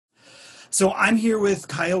So I'm here with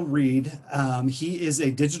Kyle Reed. He is a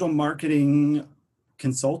digital marketing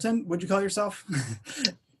consultant. Would you call yourself?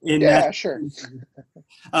 In Yeah, sure. Nashville.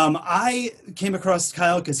 I came across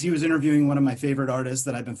Kyle because he was interviewing one of my favorite artists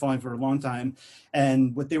that I've been following for a long time,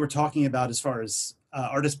 and what they were talking about as far as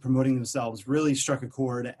artists promoting themselves really struck a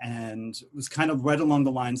chord and was kind of right along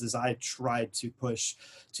the lines as I tried to push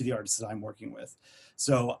to the artists that I'm working with.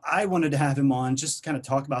 So I wanted to have him on, just kind of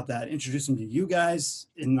talk about that, introduce him to you guys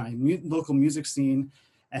in my local music scene,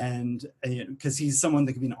 and because he's someone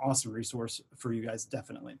that could be an awesome resource for you guys,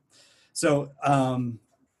 definitely. So,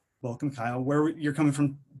 welcome, Kyle. Where you're coming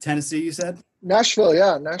from, Tennessee, you said? Nashville,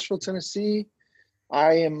 yeah, Nashville, Tennessee.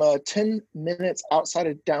 I am 10 minutes outside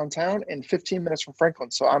of downtown and 15 minutes from Franklin.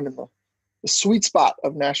 So I'm in the sweet spot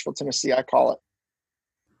of Nashville, Tennessee, I call it.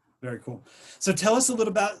 Very cool. So tell us a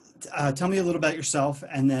little about, tell me a little about yourself,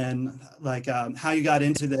 and then like how you got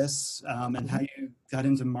into this, and how Mhm. you got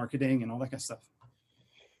into marketing and all that kind of stuff.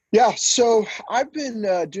 Yeah, so I've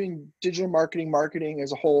been doing digital marketing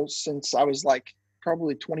as a whole since I was like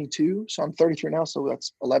probably 22. So I'm 33 now, so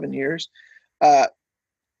that's 11 years. Uh,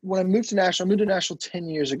 when I moved to Nashville 10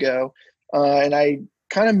 years ago, and I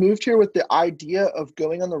kind of moved here with the idea of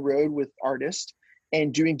going on the road with artists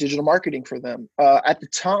and doing digital marketing for them. At the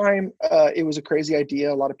time, it was a crazy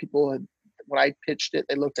idea. A lot of people had, when I pitched it,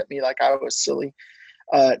 they looked at me like I was silly.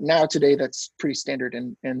 Now today, that's pretty standard,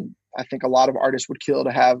 and I think a lot of artists would kill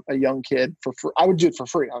to have a young kid for free. I would do it for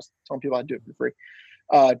free. I was telling people I'd do it for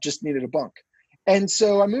free. Just needed a bunk. And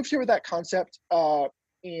so I moved here with that concept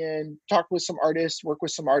and talked with some artists, worked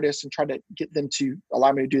with some artists, and tried to get them to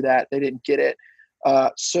allow me to do that. They didn't get it.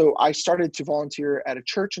 So I started to volunteer at a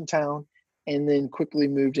church in town and then quickly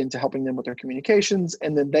moved into helping them with their communications.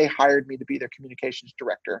 And then they hired me to be their communications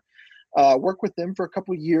director. Worked with them for a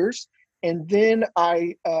couple of years. And then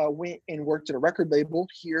I went and worked at a record label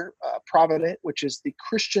here, Provident, which is the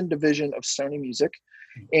Christian division of Sony Music.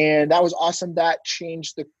 And that was awesome. That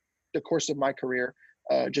changed the course of my career.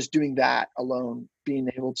 Just doing that alone, being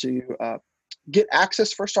able to get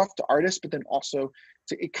access first off to artists, but then also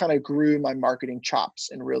it kind of grew my marketing chops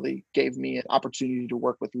and really gave me an opportunity to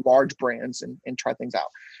work with large brands and try things out.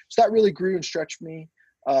 So that really grew and stretched me.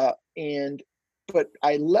 But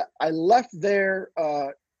I left there.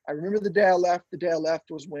 I remember the day I left. The day I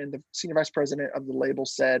left was when the senior vice president of the label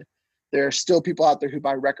said, there are still people out there who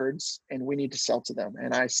buy records and we need to sell to them.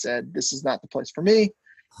 And I said, this is not the place for me.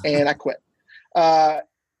 And I quit.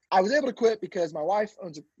 I was able to quit because my wife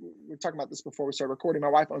we were talking about this before we started recording. My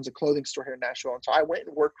wife owns a clothing store here in Nashville. And so I went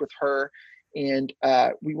and worked with her, and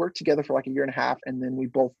we worked together for like a year and a half. And then we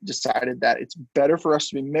both decided that it's better for us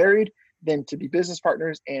to be married than to be business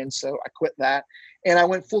partners. And so I quit that and I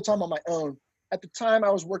went full time on my own. At the time I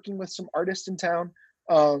was working with some artists in town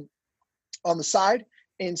on the side.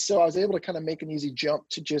 And so I was able to kind of make an easy jump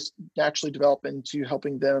to just naturally develop into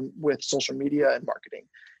helping them with social media and marketing.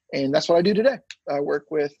 And that's what I do today.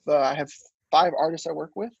 I have 5 artists I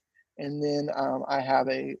work with. And then I have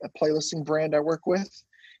a playlisting brand I work with,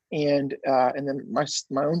 and then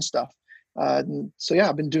my own stuff. So yeah,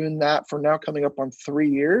 I've been doing that for now coming up on 3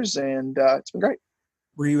 years, and it's been great.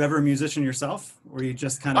 Were you ever a musician yourself? Or were you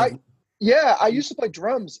just kind I of? Yeah, I used to play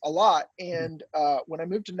drums a lot. And when I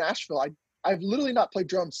moved to Nashville, I've literally not played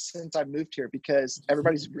drums since I moved here because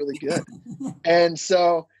everybody's really good. And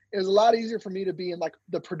so it was a lot easier for me to be in like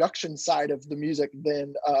the production side of the music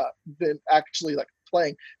than actually like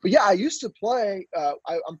playing. But yeah, I used to play.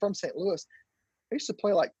 I'm from St. Louis. I used to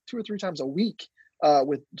play like 2 or 3 times a week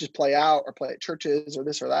with just play out or play at churches or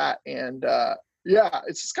this or that. And yeah,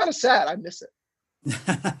 it's just kind of sad. I miss it.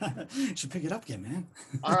 You should pick it up again, man.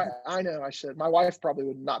 I know I should. My wife probably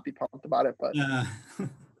would not be pumped about it, but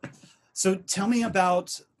So tell me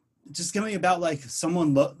about, just tell me about like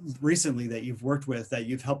someone recently that you've worked with that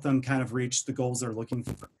you've helped them kind of reach the goals they're looking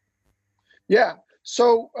for. yeah.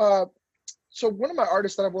 So one of my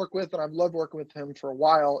artists that I've worked with, and I've loved working with him for a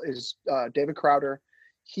while, is David Crowder.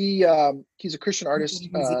 He's a Christian artist.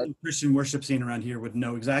 Who's in the Christian worship scene around here would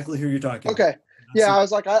know exactly who you're talking about. Okay. Yeah, I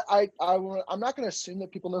was like, I'm not going to assume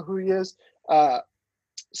that people know who he is.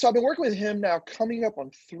 So I've been working with him now, coming up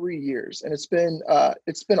on 3 years, and it's been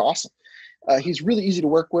awesome. He's really easy to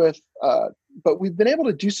work with, but we've been able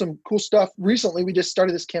to do some cool stuff. Recently, we just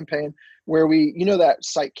started this campaign where that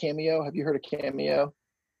site Cameo. Have you heard of Cameo?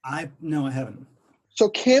 No, I haven't. So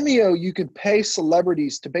Cameo, you could pay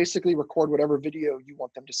celebrities to basically record whatever video you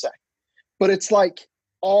want them to say, but it's like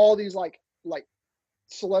all these like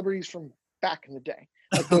celebrities from back in the day.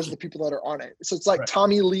 Like those are the people that are on it. So it's like right.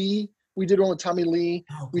 Tommy Lee. We did one with Tommy Lee.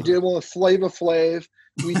 Oh, we did one with Flava Flav.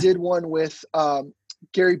 We did one with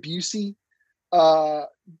Gary Busey.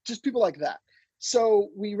 just people like that. So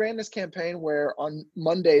we ran this campaign where on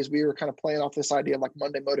Mondays we were kind of playing off this idea of like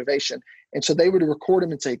Monday motivation. And so they would record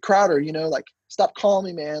him and say, Crowder, you know, like, stop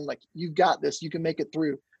calling me, man. Like, you've got this. You can make it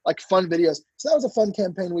through. Like, fun videos. So that was a fun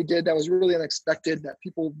campaign we did that was really unexpected, that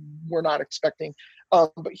people were not expecting.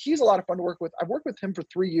 But he's a lot of fun to work with. I've worked with him for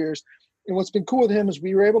 3 years. And what's been cool with him is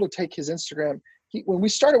we were able to take his Instagram. When we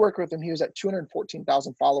started working with him, he was at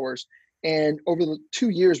 214,000 followers. And over the 2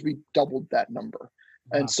 years, we doubled that number.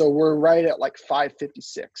 Wow. And so we're right at like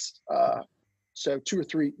 556. So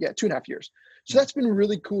 2.5 years. So that's been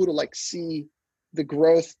really cool to like see the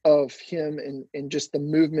growth of him and just the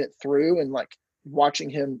movement through, and like watching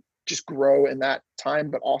him just grow in that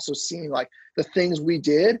time, but also seeing like the things we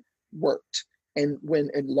did worked. And when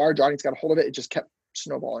a large audience got a hold of it, it just kept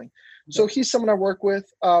snowballing. Yeah. So he's someone I work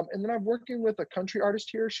with. And then I'm working with a country artist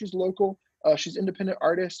here. She's local. She's independent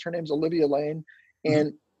artist. Her name's Olivia Lane.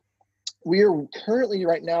 And we are currently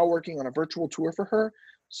right now working on a virtual tour for her.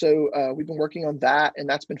 So we've been working on that, and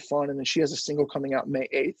that's been fun. And then she has a single coming out May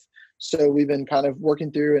 8th. So we've been kind of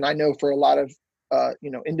working through, and I know for a lot of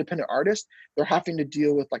independent artists, they're having to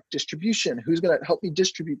deal with like distribution. Who's going to help me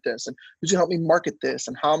distribute this, and who's going to help me market this,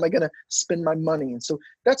 and how am I going to spend my money? And so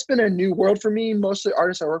that's been a new world for me. Most of the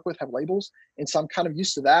artists I work with have labels, and so I'm kind of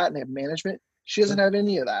used to that, and they have management. She doesn't have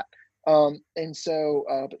any of that. But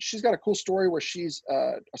she's got a cool story where she's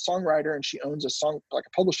a songwriter, and she owns a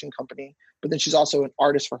publishing company, but then she's also an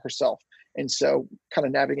artist for herself. And so kind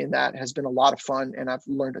of navigating that has been a lot of fun, and I've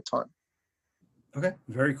learned a ton. Okay.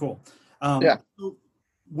 Very cool. So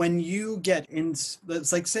when you get in,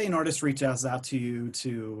 it's like, say an artist reaches out to you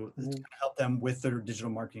to help them with their digital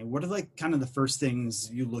marketing. What are like kind of the first things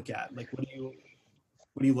you look at? Like, what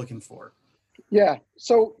are you looking for? Yeah,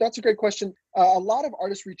 so that's a great question. A lot of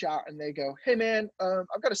artists reach out and they go, hey man,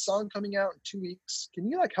 I've got a song coming out in 2 weeks. Can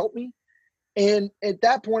you like help me? And at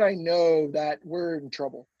that point, I know that we're in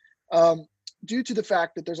trouble due to the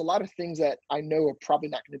fact that there's a lot of things that I know are probably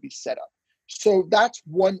not going to be set up. So that's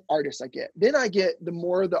one artist I get. Then I get the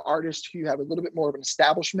more the artists who have a little bit more of an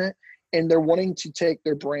establishment, and they're wanting to take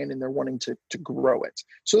their brand and they're wanting to grow it.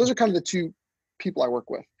 So those are kind of the two people I work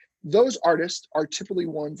with. Those artists are typically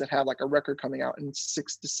ones that have like a record coming out in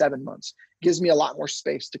 6 to 7 months. Gives me a lot more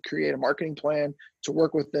space to create a marketing plan, to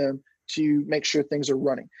work with them, to make sure things are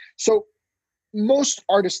running. So most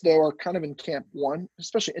artists, though, are kind of in camp one,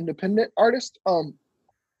 especially independent artists.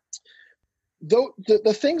 Though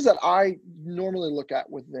the things that I normally look at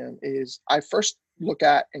with them is I first look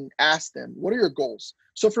at and ask them, what are your goals?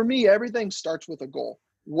 So for me, everything starts with a goal.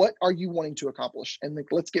 What are you wanting to accomplish? And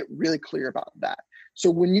let's get really clear about that.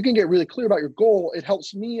 So when you can get really clear about your goal, it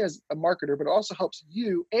helps me as a marketer, but it also helps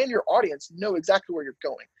you and your audience know exactly where you're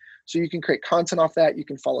going. So you can create content off that. You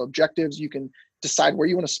can follow objectives. You can decide where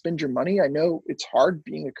you want to spend your money. I know it's hard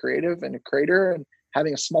being a creative and a creator and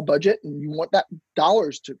having a small budget, and you want that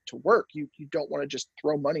dollars to work. You don't want to just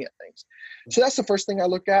throw money at things. So that's the first thing I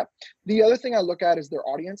look at. The other thing I look at is their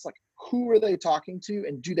audience. Like, who are they talking to,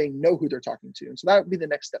 and do they know who they're talking to? And so that would be the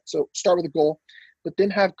next step. So start with a goal, but then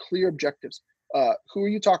have clear objectives. Who are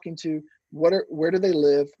you talking to? Where do they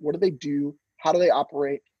live? What do they do? How do they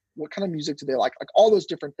operate? What kind of music do they like? Like all those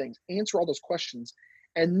different things. Answer all those questions.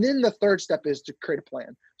 And then the third step is to create a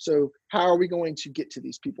plan. So how are we going to get to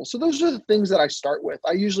these people? So those are the things that I start with.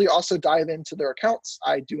 I usually also dive into their accounts.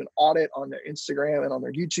 I do an audit on their Instagram and on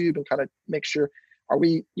their YouTube and kind of make sure,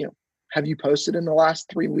 have you posted in the last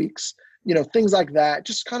 3 weeks? Things like that.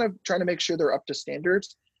 Just kind of trying to make sure they're up to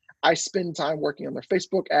standards. I spend time working on their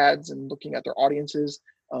Facebook ads and looking at their audiences.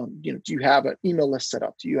 Do you have an email list set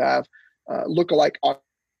up? Do you have lookalike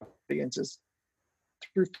audiences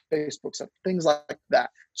through Facebook, things like that?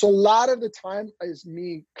 So a lot of the time is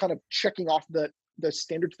me kind of checking off the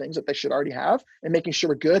standard things that they should already have and making sure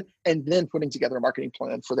we're good, and then putting together a marketing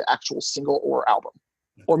plan for the actual single or album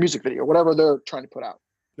or music video, whatever they're trying to put out.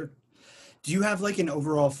 Sure. Do you have like an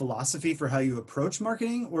overall philosophy for how you approach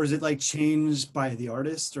marketing, or is it like changed by the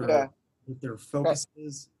artist or what their focus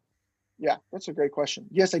is? Yeah, that's a great question.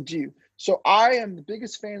 Yes, I do. So I am the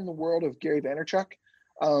biggest fan in the world of Gary Vaynerchuk.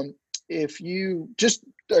 If you just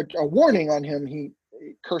a warning on him, he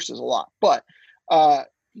curses a lot, but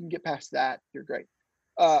you can get past that, you're great.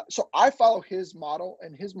 So I follow his model,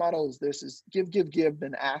 and his model is give,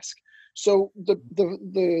 then ask. So the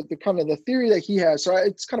kind of the theory that he has, so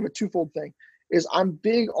it's kind of a twofold thing, is I'm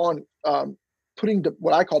big on putting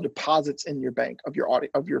what I call deposits in your bank of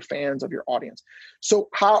your fans, of your audience. So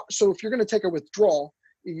if you're going to take a withdrawal,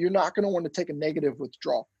 you're not going to want to take a negative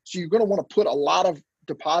withdrawal. So you're going to want to put a lot of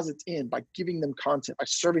deposits in by giving them content, by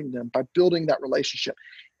serving them, by building that relationship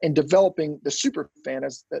and developing the super fan,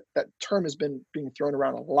 as that term has been being thrown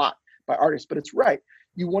around a lot by artists, but it's right.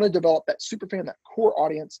 You want to develop that super fan, that core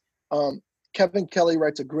audience. Kevin Kelly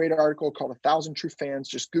writes a great article called 1,000 True Fans.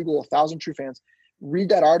 Just Google 1,000 True Fans. Read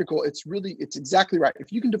that article. It's exactly right.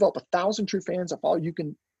 If you can develop 1,000 true fans that follow, you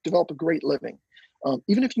can develop a great living.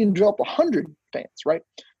 Even if you can develop 100 fans, right?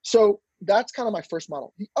 So that's kind of my first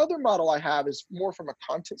model. The other model I have is more from a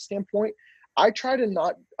content standpoint. I try to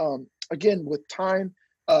not, again, with time,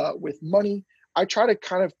 with money, I try to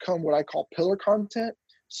kind of come what I call pillar content.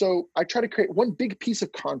 So I try to create one big piece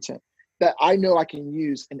of content that I know I can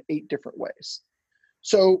use in 8 different ways.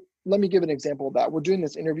 So let me give an example of that. We're doing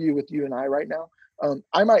this interview with you and I right now.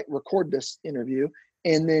 I might record this interview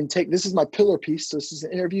and then this is my pillar piece. So this is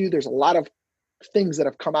an interview. There's a lot of things that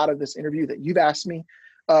have come out of this interview that you've asked me.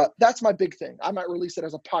 That's my big thing. I might release it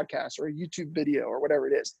as a podcast or a YouTube video or whatever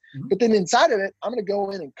it is. Mm-hmm. But then inside of it, I'm going to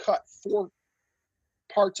go in and cut 4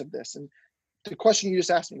 parts of this. And the question you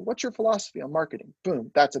just asked me, what's your philosophy on marketing?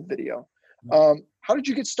 Boom, that's a video. How did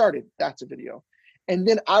you get started? That's a video. And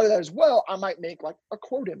then out of that as well, I might make like a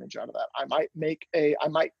quote image out of that. I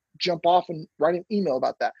might jump off and write an email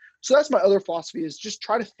about that. So that's my other philosophy, is just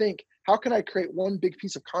try to think, how can I create one big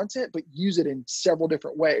piece of content, but use it in several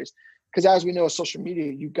different ways? Because as we know, with social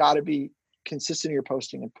media, you got to be consistent in your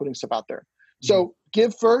posting and putting stuff out there. Mm-hmm. So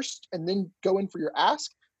give first and then go in for your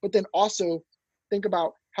ask, but then also think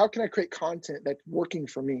about, how can I create content that's working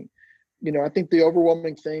for me? You know, I think the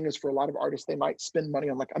overwhelming thing is, for a lot of artists, they might spend money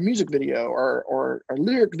on like a music video or a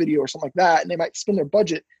lyric video or something like that. And they might spend their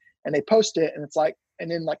budget and they post it. And it's like,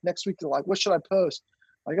 and then like next week, they're like, what should I post?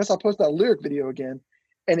 I guess I'll post that lyric video again.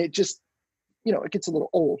 And it just, it gets a little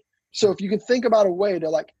old. So if you can think about a way to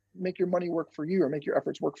like make your money work for you or make your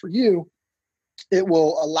efforts work for you, it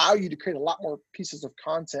will allow you to create a lot more pieces of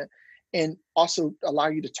content and also allow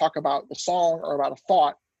you to talk about the song or about a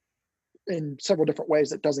thought in several different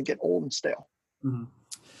ways that doesn't get old and stale. Mm-hmm.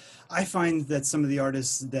 I find that some of the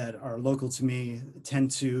artists that are local to me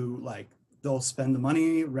tend to they'll spend the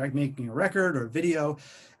money making a record or a video,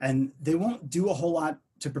 and they won't do a whole lot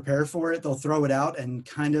to prepare for it. They'll throw it out and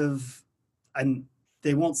and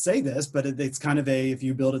they won't say this, but it's kind of if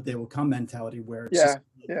you build it, they will come mentality, where it's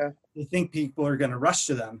they think people are going to rush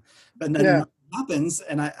to them, but then nothing happens.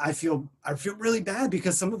 And I feel really bad,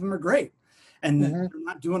 because some of them are great and they're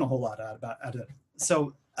not doing a whole lot out of it.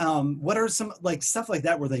 So what are some stuff like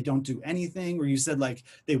that where they don't do anything, or you said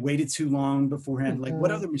they waited too long beforehand?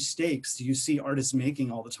 What other mistakes do you see artists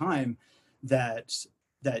making all the time that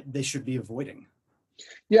they should be avoiding?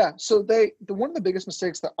 Yeah, so one of the biggest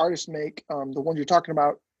mistakes that artists make, the ones you're talking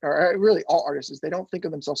about, or really all artists, is they don't think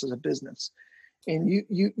of themselves as a business. And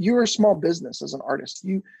you're a small business as an artist.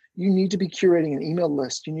 You need to be curating an email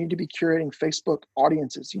list. You need to be curating Facebook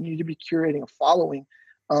audiences. You need to be curating a following.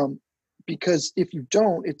 Because if you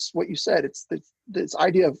don't, it's what you said. It's this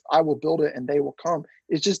idea of I will build it and they will come.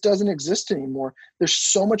 It just doesn't exist anymore. There's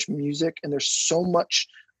so much music and there's so much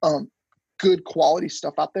good quality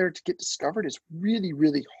stuff out there. To get discovered is really,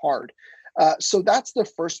 really hard. So that's the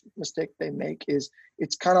first mistake they make. Is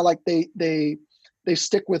it's kind of like they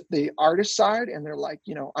stick with the artist side and they're like,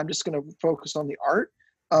 I'm just going to focus on the art,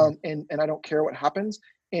 and I don't care what happens.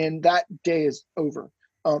 And that day is over.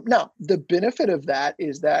 Now, the benefit of that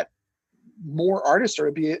is that more artists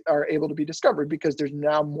are able to be discovered, because there's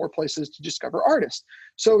now more places to discover artists.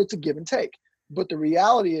 So it's a give and take. But the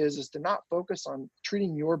reality is to not focus on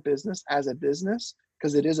treating your business as a business,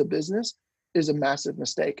 because it is a business, is a massive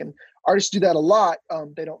mistake. And artists do that a lot.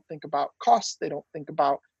 They don't think about costs. They don't think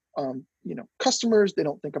about customers. They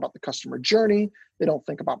don't think about the customer journey. They don't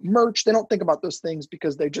think about merch. They don't think about those things,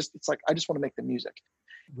 because it's like, I just want to make the music.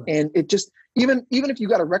 Right. And it just, even if you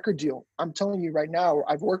got a record deal, I'm telling you right now,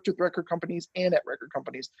 I've worked with record companies and at record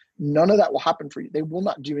companies, none of that will happen for you. They will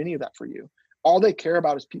not do any of that for you. All they care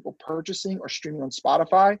about is people purchasing or streaming on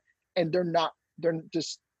Spotify. And they're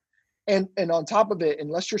just, and on top of it,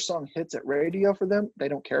 unless your song hits at radio for them, they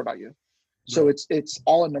don't care about you. Right. So it's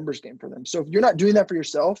all a numbers game for them. So if you're not doing that for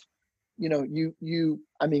yourself,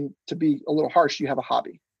 I mean, to be a little harsh, you have a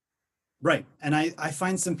hobby. Right. And I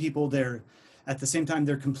find some people at the same time,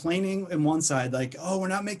 they're complaining on one side, oh, we're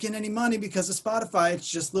not making any money because of Spotify. It's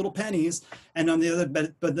just little pennies. And on the other,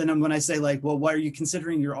 but then when I say well, why are you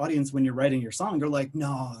considering your audience when you're writing your song? They're like,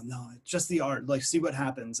 no, it's just the art. See what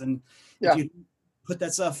happens. And if you put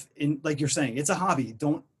that stuff in, you're saying, it's a hobby.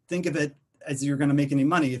 Don't think of it as you're going to make any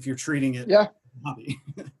money if you're treating it as a hobby.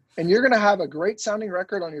 And you're going to have a great sounding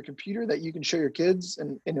record on your computer that you can show your kids.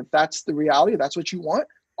 And if that's the reality, that's what you want,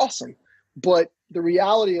 awesome. But the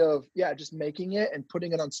reality of, just making it and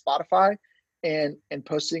putting it on Spotify and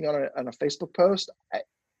posting on a Facebook post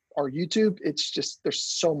or YouTube, it's just, there's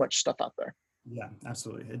so much stuff out there. Yeah,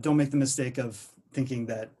 absolutely. Don't make the mistake of thinking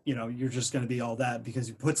that, you're just going to be all that because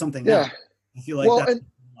you put something Yeah. out. I feel like Well, that's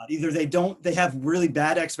either they have really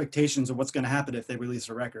bad expectations of what's going to happen if they release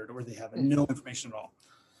a record, or they have no information at all.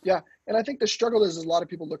 Yeah. And I think the struggle is a lot of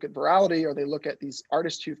people look at virality, or they look at these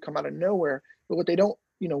artists who've come out of nowhere, but what they don't,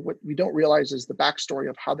 what we don't realize is the backstory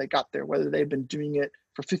of how they got there, whether they've been doing it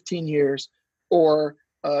for 15 years or,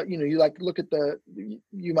 you like look at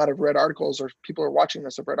you might have read articles, or people are watching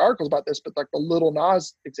this have read articles about this, but like the Lil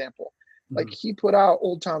Nas example, like he put out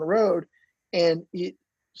Old Town Road, and he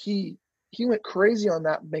went crazy on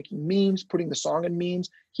that, making memes, putting the song in memes.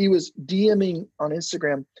 He was DMing on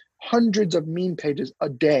Instagram hundreds of meme pages a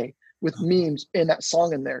day with memes in that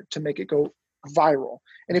song in there to make it go viral.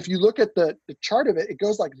 And if you look at the chart of it, it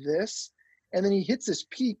goes like this, and then he hits this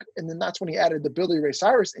peak, and then that's when he added the Billy Ray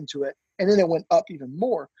Cyrus into it, and then it went up even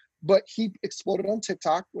more. But he exploded on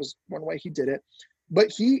TikTok, was one way he did it.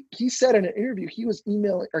 But he said in an interview, he was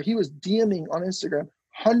DMing on Instagram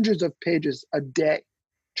hundreds of pages a day,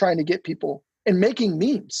 trying to get people, and making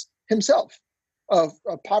memes himself of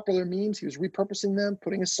popular memes. He was repurposing them,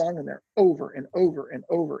 putting a song in there over and over and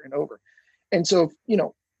over and over. And so,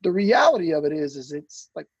 the reality of it is it's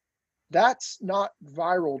like, that's not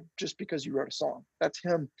viral just because you wrote a song. That's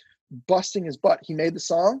him busting his butt. He made the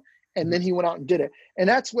song, and then he went out and did it. And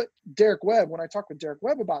that's what Derek Webb, when I talked with Derek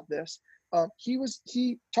Webb about this,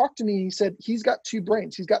 he talked to me. He said he's got two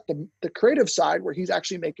brains. He's got the creative side, where he's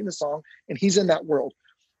actually making the song and he's in that world.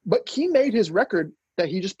 But he made his record that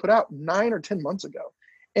he just put out 9 or 10 months ago.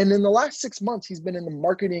 And in the last 6 months, he's been in the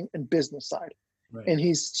marketing and business side. Right. And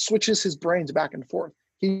he switches his brains back and forth.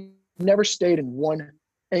 He never stayed in one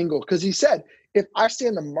angle, because he said, if I stay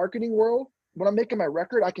in the marketing world, when I'm making my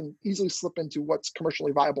record, I can easily slip into what's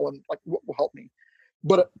commercially viable and like what will help me.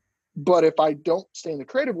 But if I don't stay in the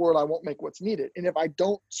creative world, I won't make what's needed. And if I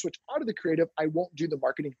don't switch out of the creative, I won't do the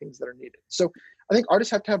marketing things that are needed. So I think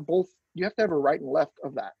artists have to have both. You have to have a right and left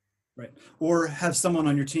of that. Right. Or have someone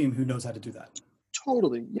on your team who knows how to do that.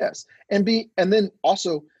 Totally. Yes. And then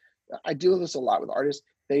also, I deal with this a lot with artists.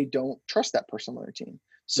 They don't trust that person on their team.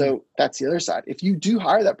 So that's the other side. If you do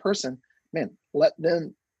hire that person, man, let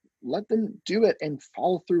them do it and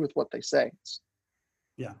follow through with what they say.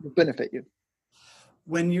 It'll benefit you.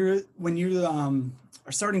 When you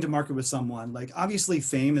are starting to market with someone, like, obviously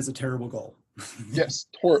fame is a terrible goal. Yes,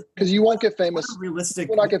 because you won't get famous. Realistic.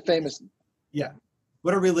 You'll not get famous. Yeah.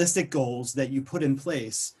 What are realistic goals that you put in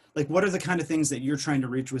place? Like, what are the kind of things that you're trying to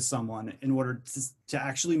reach with someone in order to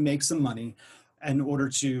actually make some money, in order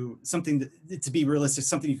to to be realistic,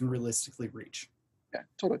 something you can realistically reach? Yeah,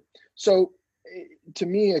 totally. So to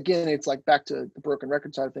me, again, it's like back to the broken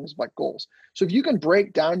record side of things, like goals. So if you can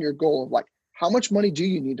break down your goal of like, how much money do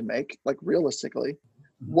you need to make, like realistically,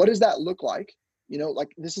 what does that look like?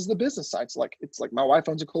 Like, this is the business side. So like, it's like my wife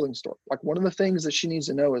owns a clothing store. Like, one of the things that she needs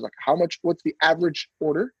to know is like, what's the average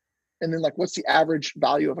order? And then like, what's the average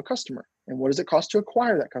value of a customer? And what does it cost to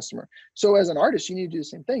acquire that customer? So as an artist, you need to do the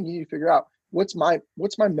same thing. You need to figure out what's my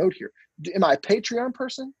mode here. Am I a Patreon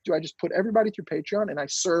person? Do I just put everybody through Patreon and I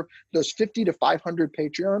serve those 50 to 500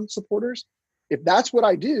 Patreon supporters? If that's what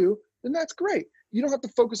I do, then that's great. You don't have to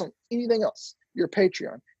focus on anything else. You're a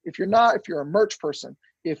Patreon. If you're not, if you're a merch person,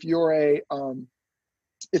 if you're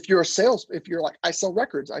like, I sell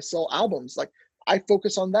records, I sell albums, like I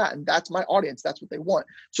focus on that, and that's my audience. That's what they want.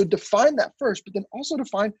 So define that first, but then also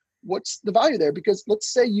define what's the value there. Because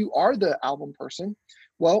let's say you are the album person.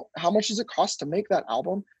 Well, how much does it cost to make that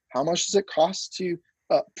album? How much does it cost to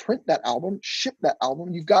print that album, ship that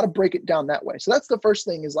album? You've got to break it down that way. So that's the first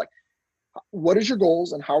thing, is like, what is your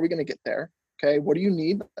goals and how are we going to get there? Okay. What do you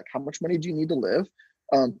need? Like, how much money do you need to live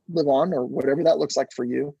on, or whatever that looks like for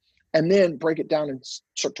you? And then break it down and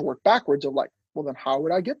start to work backwards of like, well, then how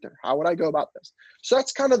would I get there? How would I go about this? So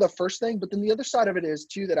that's kind of the first thing. But then the other side of it is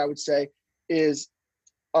too, that I would say is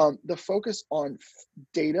the focus on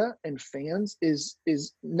data and fans is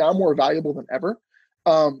now more valuable than ever.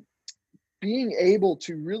 Being able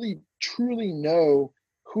to really truly know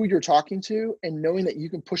who you're talking to, and knowing that you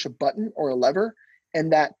can push a button or a lever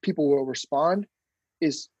and that people will respond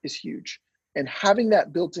is huge. And having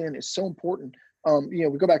that built in is so important. We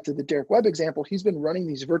go back to the Derek Webb example. He's been running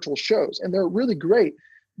these virtual shows and they're really great,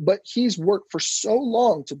 but he's worked for so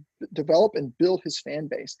long to develop and build his fan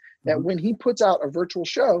base that when he puts out a virtual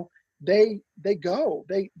show, they support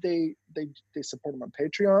him on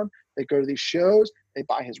Patreon. They go to these shows, they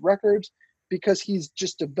buy his records. because he's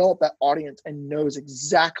just developed that audience and knows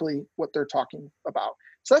exactly what they're talking about.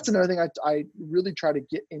 So that's another thing I really try to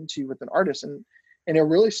get into with an artist. And it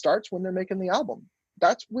really starts when they're making the album.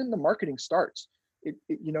 That's when the marketing starts.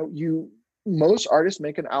 Most artists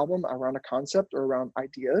make an album around a concept or around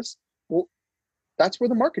ideas. Well, that's where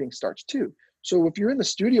the marketing starts too. So if you're in the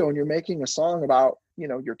studio and you're making a song about,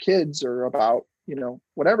 your kids or about,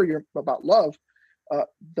 whatever you're about love,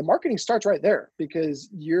 the marketing starts right there, because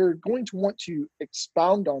you're going to want to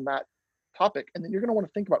expound on that topic. And then you're going to want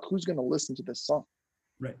to think about who's going to listen to this song.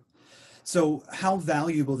 Right. So how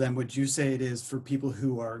valuable then would you say it is for people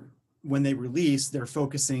who are, when they release, they're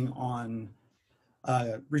focusing on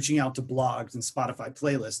reaching out to blogs and Spotify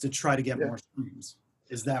playlists to try to get more streams?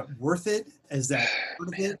 Is that worth it? Is that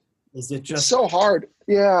worth it? Is it just so hard?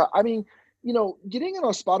 Yeah. I mean, getting in a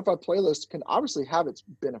Spotify playlist can obviously have its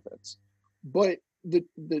benefits, but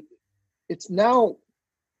it's now,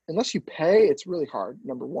 unless you pay, it's really hard.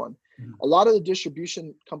 Number one, a lot of the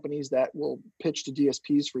distribution companies that will pitch to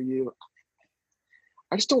DSPs for you,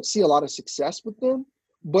 I just don't see a lot of success with them.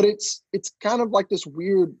 But it's kind of like this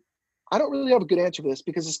weird, I don't really have a good answer for this,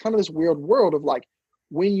 because it's kind of this weird world of like,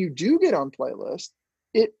 when you do get on playlist,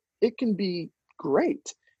 it can be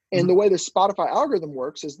great. And the way the Spotify algorithm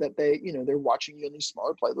works is that they're watching you in these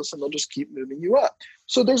smaller playlists and they'll just keep moving you up.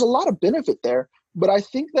 So there's a lot of benefit there, but I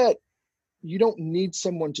think that you don't need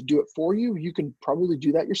someone to do it for you. You can probably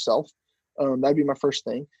do that yourself. That'd be my first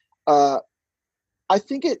thing. I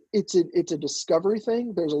think it's a discovery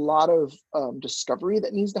thing. There's a lot of discovery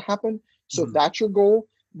that needs to happen. So if that's your goal,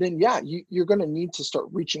 then yeah, you're going to need to start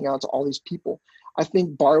reaching out to all these people. I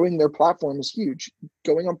think borrowing their platform is huge.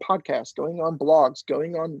 Going on podcasts, going on blogs,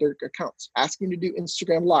 going on their accounts, asking to do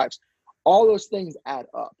Instagram lives, all those things add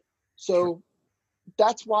up. So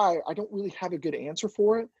that's why I don't really have a good answer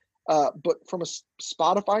for it. But from a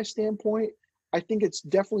Spotify standpoint, I think it's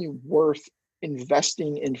definitely worth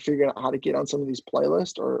investing in figuring out how to get on some of these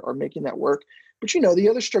playlists or making that work. But the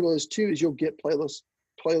other struggle is you'll get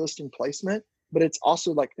playlisting placement, but it's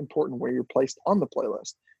also like important where you're placed on the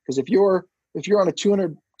playlist. Because if you're on a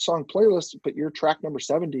 200 song playlist, but you're track number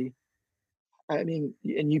 70, I mean,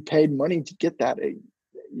 and you paid money to get that,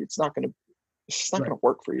 it's not going to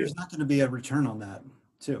work for you. There's not going to be a return on that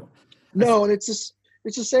too. No. And it's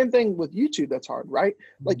the same thing with YouTube. That's hard, right?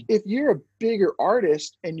 Like if you're a bigger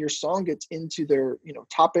artist and your song gets into their,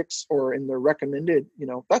 topics or in their recommended,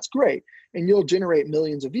 that's great. And you'll generate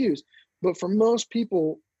millions of views. But for most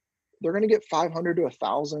people, they're going to get 500 to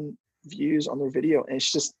 1,000 views on their video. And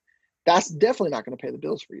it's just, that's definitely not going to pay the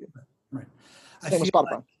bills for you. Right. Same with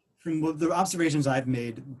Spotify. Like from the observations I've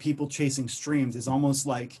made, people chasing streams is almost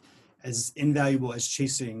like as invaluable as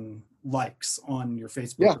chasing likes on your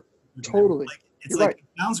Facebook. Yeah, totally. It's like, it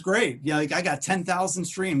sounds great. Yeah, like I got 10,000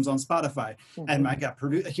 streams on Spotify, and I got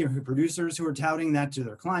producers who are touting that to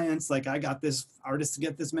their clients. Like I got this artist to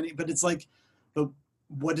get this many, but it's like, but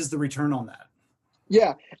what is the return on that?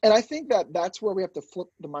 Yeah, and I think that's where we have to flip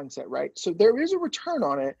the mindset, right? So there is a return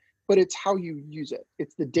on it, but it's how you use it.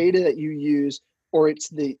 It's the data that you use, or it's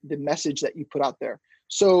the message that you put out there.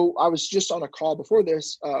 So I was just on a call before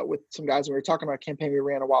this with some guys, and we were talking about a campaign we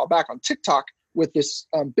ran a while back on TikTok with this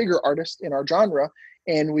bigger artist in our genre,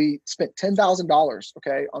 and we spent $10,000,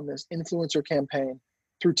 okay, on this influencer campaign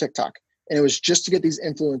through TikTok. And it was just to get these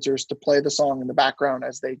influencers to play the song in the background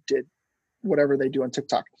as they did whatever they do on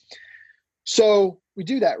TikTok. So we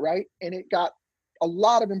do that, right? And it got a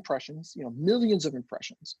lot of impressions, millions of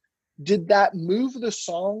impressions. Did that move the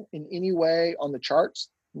song in any way on the charts?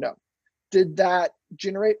 No. Did that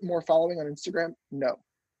generate more following on Instagram? No.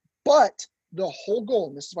 But the whole goal,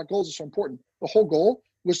 and this is why goals are so important, the whole goal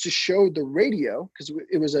was to show the radio, because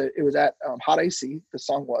it was at Hot AC, the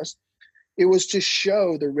song was. It was to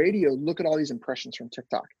show the radio, look at all these impressions from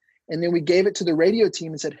TikTok. And then we gave it to the radio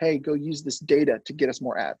team and said, hey, go use this data to get us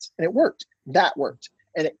more ads. And it worked. That worked.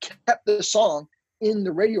 And it kept the song in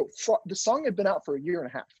the radio. The song had been out for a year and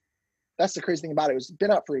a half. That's the crazy thing about it. It was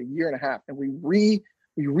been out for a year and a half, and we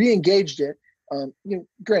re-engaged it.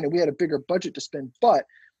 Granted, we had a bigger budget to spend, but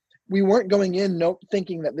we weren't going in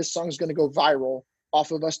thinking that this song is going to go viral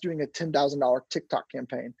off of us doing a $10,000 TikTok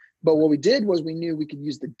campaign. But what we did was we knew we could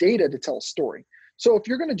use the data to tell a story. So if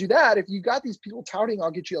you're going to do that, if you got these people touting,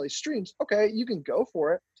 I'll get you all these streams, okay, you can go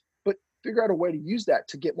for it, but figure out a way to use that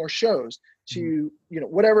to get more shows, to,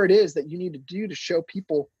 whatever it is that you need to do to show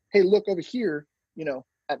people, hey, look over here,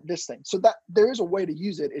 at this thing. So that there is a way to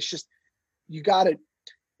use it. It's just,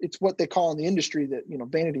 it's what they call in the industry that,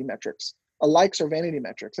 vanity metrics. Likes are vanity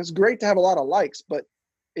metrics. It's great to have a lot of likes, but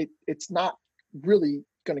it's not really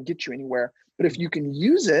going to get you anywhere. But if you can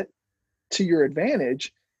use it to your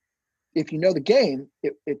advantage, if you know the game,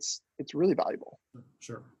 it's really valuable.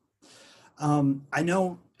 Sure. I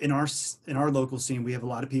know in our local scene, we have a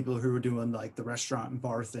lot of people who are doing like the restaurant and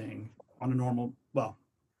bar thing on a normal, well,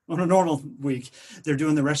 on a normal week. They're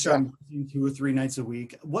doing the Yeah. restaurant and bar thing 2 or 3 nights a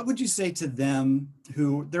week. What would you say to them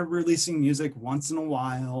who they're releasing music once in a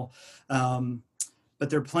while, but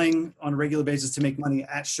they're playing on a regular basis to make money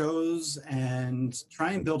at shows and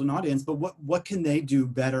try and build an audience? But what can they do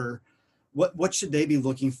better? What should they be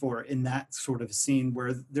looking for in that sort of scene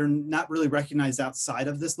where they're not really recognized outside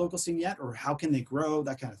of this local scene yet, or how can they grow,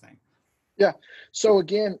 that kind of thing? Yeah. So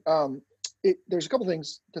again, there's a couple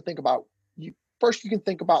things to think about. First, you can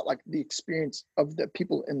think about like the experience of the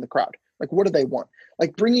people in the crowd. Like, what do they want?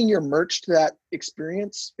 Like, bringing your merch to that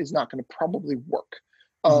experience is not going to probably work.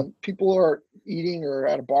 People are eating or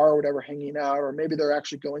at a bar or whatever, hanging out, or maybe they're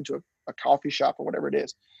actually going to a coffee shop or whatever it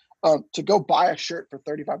is. To go buy a shirt for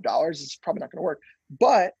 $35 is probably not going to work.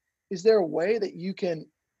 But is there a way that you can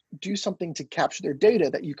do something to capture their data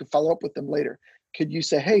that you can follow up with them later? Could you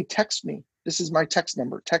say, hey, text me. This is my text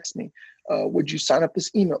number. Text me. Would you sign up this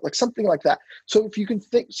email? Like something like that. So if you can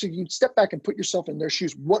think, so you step back and put yourself in their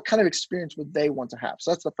shoes, what kind of experience would they want to have?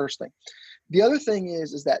 So that's the first thing. The other thing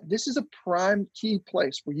is that this is a prime key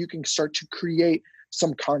place where you can start to create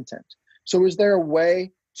some content. So is there a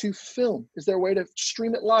way to film? Is there a way to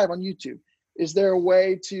stream it live on YouTube? Is there a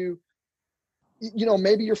way to,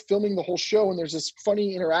 maybe you're filming the whole show and there's this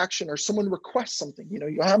funny interaction or someone requests something,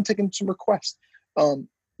 I'm taking some requests, and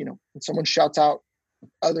someone shouts out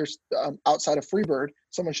others outside of Freebird,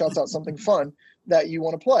 someone shouts out something fun that you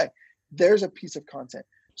want to play. There's a piece of content.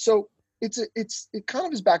 So it kind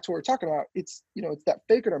of is back to what we're talking about. It's that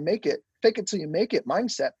fake it or make it, fake it till you make it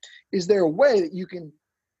mindset. Is there a way that you can,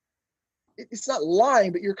 it's not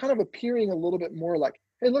lying, but you're kind of appearing a little bit more like,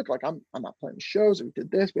 hey, look, like I'm not playing shows. We did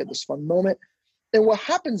this. We had this fun moment. And what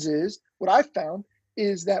happens is, what I found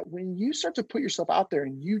is that when you start to put yourself out there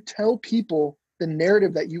and you tell people the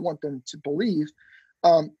narrative that you want them to believe,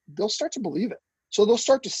 they'll start to believe it. So they'll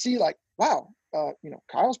start to see like, wow,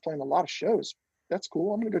 Kyle's playing a lot of shows. That's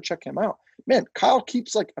cool. I'm going to go check him out. Man, Kyle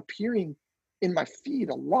keeps like appearing in my feed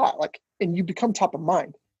a lot. Like, and you become top of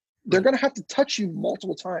mind. They're going to have to touch you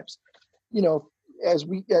multiple times.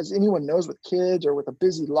 As anyone knows with kids or with a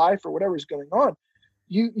busy life or whatever is going on,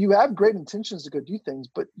 you have great intentions to go do things,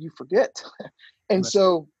 but you forget. And Right.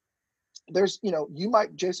 So there's,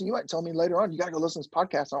 Jason, you might tell me later on, you got to go listen to this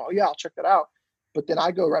podcast. Oh yeah, I'll check that out. But then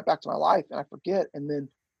I go right back to my life and I forget. And then,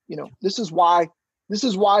 this is why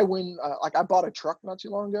when like I bought a truck not too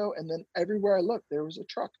long ago, and then everywhere I looked, there was a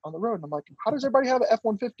truck on the road. And I'm like, how does everybody have an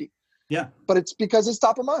F-150? Yeah. But it's because it's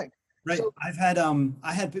top of mind. Right. So,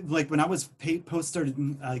 I had like when I was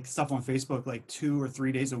posted like stuff on Facebook like 2 or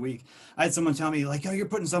 3 days a week, I had someone tell me like, "Oh, you're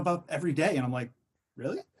putting stuff up every day," and I'm like,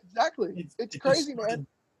 "Really?" exactly. It's It just crazy, started, man.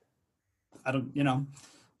 I don't.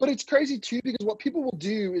 But it's crazy too, because what people will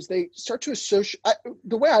do is they start to associate.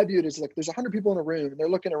 The way I view it is like there's 100 people in a room and they're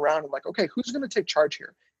looking around and like, okay, who's going to take charge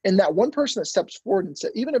here? And that one person that steps forward and says,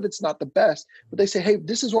 even if it's not the best, but they say, hey,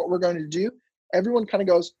 this is what we're going to do. Everyone kind of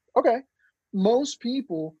goes, okay. Most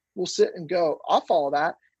people will sit and go, I'll follow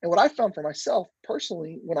that. And what I found for myself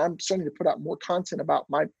personally, when I'm starting to put out more content about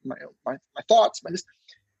my thoughts,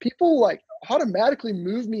 people like automatically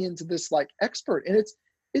move me into this like expert. And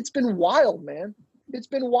it's been wild, man. It's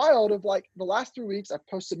been wild. Of like the last 3 weeks, I've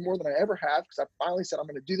posted more than I ever have because I finally said I'm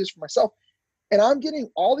going to do this for myself. And I'm getting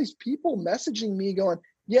all these people messaging me going,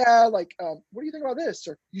 yeah, like, what do you think about this?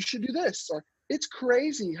 Or you should do this. Or it's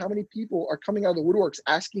crazy how many people are coming out of the woodworks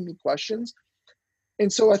asking me questions.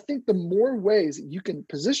 And so I think the more ways that you can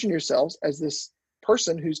position yourselves as this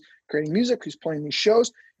person who's creating music, who's playing these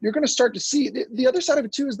shows, you're going to start to see the other side of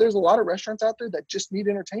it too. Is there's a lot of restaurants out there that just need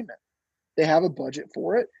entertainment. They have a budget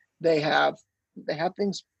for it. They have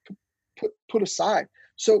things put aside.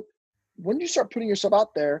 So when you start putting yourself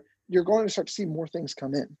out there, you're going to start to see more things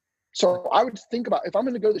come in. So I would think about, if I'm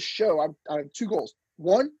going to go to the show, I have 2 goals.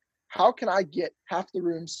 One, how can I get half the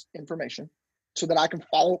room's information so that I can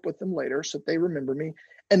follow up with them later so that they remember me?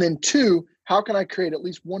 And then 2, how can I create at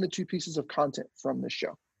least 1 to 2 pieces of content from this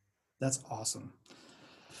show? That's awesome.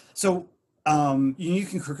 So you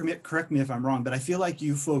can correct me if I'm wrong, but I feel like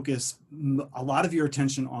you focus a lot of your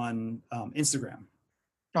attention on Instagram.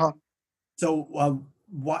 Uh-huh. So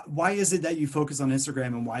why is it that you focus on Instagram,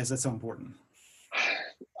 and why is that so important?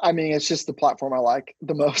 I mean, it's just the platform I like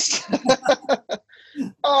the most.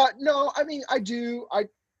 No, I mean, I do.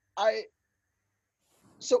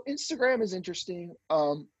 So Instagram is interesting.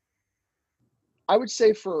 I would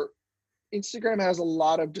say for Instagram has a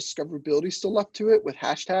lot of discoverability still left to it with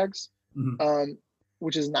hashtags, Mm-hmm.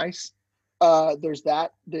 which is nice. There's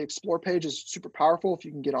that. The explore page is super powerful if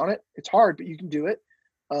you can get on it. It's hard, but you can do it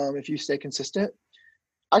if you stay consistent.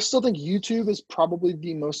 I still think YouTube is probably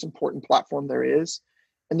the most important platform there is.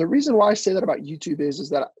 And the reason why I say that about YouTube is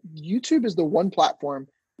that YouTube is the one platform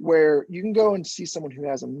where you can go and see someone who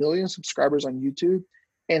has 1 million subscribers on YouTube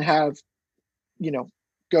and have,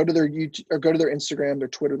 go to their YouTube or go to their Instagram, their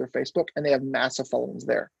Twitter, their Facebook, and they have massive followings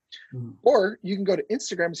there. Mm-hmm. Or you can go to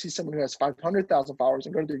Instagram and see someone who has 500,000 followers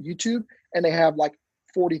and go to their YouTube and they have like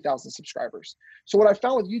 40,000 subscribers. So what I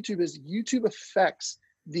found with YouTube is YouTube affects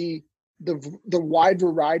the wide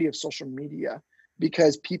variety of social media,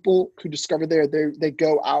 because people who discover there, they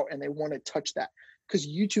go out and they want to touch that, because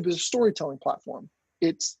YouTube is a storytelling platform.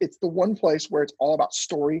 It's the one place where it's all about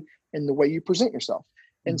story and the way you present yourself.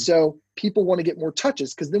 And so people want to get more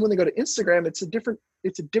touches, because then when they go to Instagram, it's a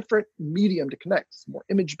different medium to connect. It's more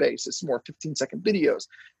image based. It's more 15-second videos,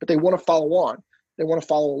 but they want to follow on. They want to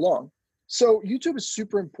follow along. So YouTube is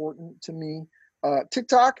super important to me.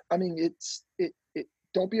 TikTok, I mean,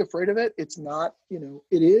 don't be afraid of it. It's not,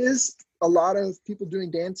 it is a lot of people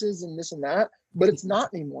doing dances and this and that, but it's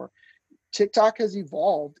not anymore. TikTok has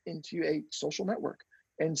evolved into a social network.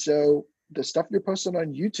 And so the stuff you're posting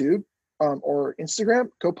on YouTube or Instagram,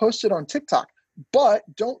 go post it on TikTok, but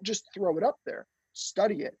don't just throw it up there.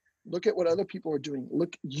 Study it. Look at what other people are doing.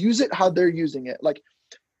 Use it how they're using it. Like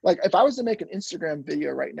if I was to make an Instagram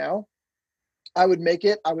video right now, I would make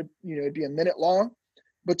it, it'd be a minute long.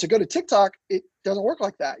 But to go to TikTok, it doesn't work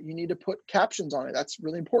like that. You need to put captions on it. That's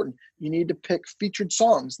really important. You need to pick featured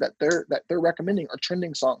songs that they're recommending, or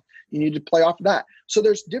trending song. You need to play off of that. So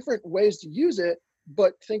there's different ways to use it,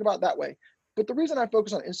 but think about it that way. But the reason I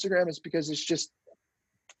focus on Instagram is because it's just,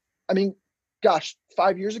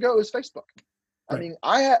 5 years ago it was Facebook. Right. I mean,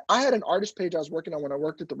 I had an artist page I was working on when I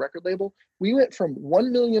worked at the record label. We went from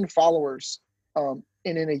 1 million followers, and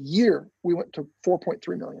in a year we went to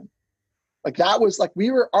 4.3 million. Like that was like,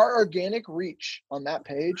 our organic reach on that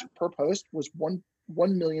page per post was 1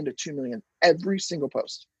 million to 2 million every single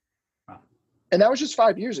post. Wow. And that was just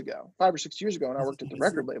 5 or 6 years ago. And I worked at the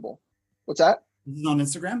record label. What's that? This is on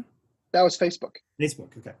Instagram? That was Facebook.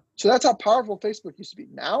 Facebook. Okay. So that's how powerful Facebook used to be.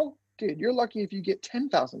 Now, dude, you're lucky if you get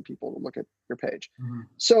 10,000 people to look at your page. Mm-hmm.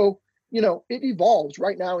 So, it evolves.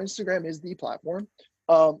 Right now, Instagram is the platform.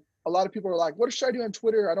 A lot of people are like, what should I do on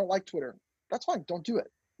Twitter? I don't like Twitter. That's fine. Don't do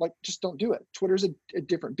it. Just don't do it. Twitter's a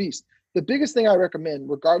different beast. The biggest thing I recommend,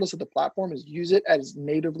 regardless of the platform, is use it as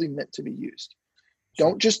natively meant to be used. Sure.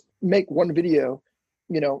 Don't just make one video.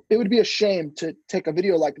 It would be a shame to take a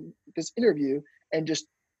video like this interview and just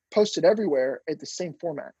post it everywhere at the same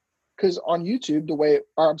format. Because on YouTube,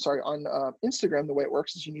 on Instagram, the way it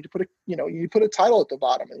works is you need to put a title at the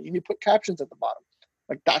bottom, and you need to put captions at the bottom.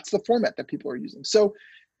 Like that's the format that people are using. So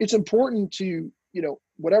it's important to,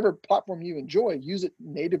 whatever platform you enjoy, use it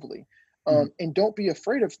natively. And don't be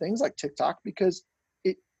afraid of things like TikTok, because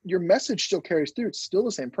your message still carries through. It's still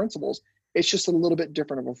the same principles. It's just a little bit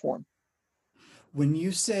different of a form. When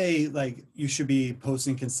you say like you should be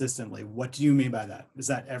posting consistently, what do you mean by that? Is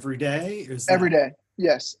that every day? Every day,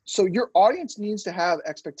 yes. So your audience needs to have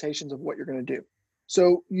expectations of what you're going to do.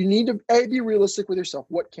 So you need to be realistic with yourself.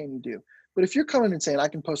 What can you do? But if you're coming and saying I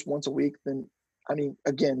can post once a week, then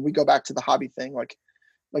again, we go back to the hobby thing. Like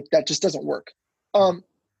that just doesn't work.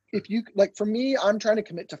 If you for me, I'm trying to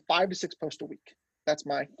commit to 5 to 6 posts a week. That's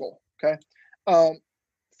my goal. Okay.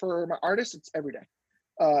 For my artists, it's every day.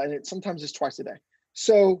 And sometimes it's twice a day.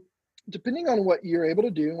 So depending on what you're able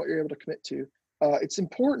to do and what you're able to commit to, it's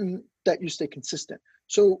important that you stay consistent.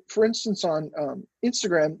 So for instance, on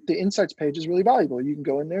Instagram, the insights page is really valuable. You can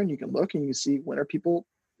go in there and you can look and you can see when are people,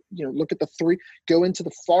 look at go into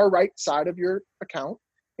the far right side of your account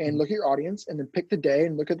and look at your audience, and then pick the day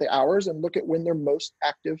and look at the hours and look at when they're most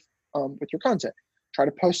active with your content. Try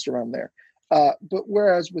to post around there. But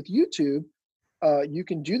whereas with YouTube, you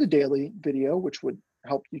can do the daily video, which would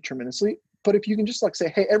help you tremendously. But if you can just say,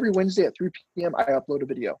 hey, every Wednesday at 3 p.m. I upload a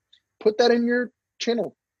video, put that in your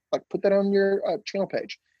channel, put that on your channel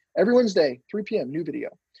page. Every Wednesday, 3 p.m. new video.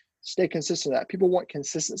 Stay consistent with that. People want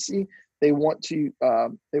consistency. They want to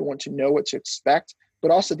know what to expect, but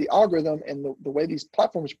also the algorithm and the way these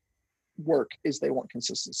platforms work is they want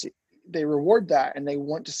consistency. They reward that, and they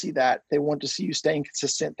want to see that. They want to see you staying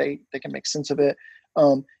consistent. They can make sense of it.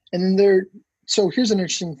 And then so here's an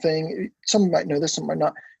interesting thing. Some might know this, some might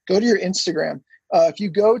not. Go to your Instagram. If you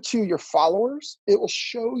go to your followers, it will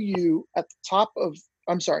show you at the top of,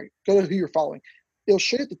 go to who you're following. It'll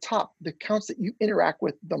show you at the top the accounts that you interact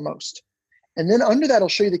with the most. And then under that, it'll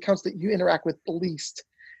show you the accounts that you interact with the least.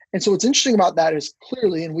 And so what's interesting about that is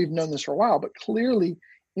clearly, and we've known this for a while, but clearly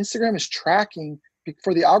Instagram is tracking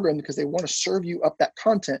for the algorithm, because they want to serve you up that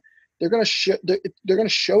content. They're going to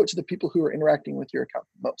show it to the people who are interacting with your account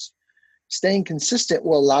the most. Staying consistent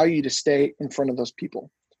will allow you to stay in front of those people.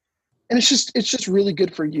 And it's just really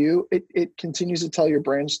good for you. It continues to tell your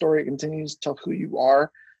brand story. It continues to tell who you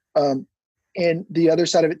are. And the other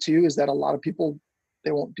side of it too is that a lot of people,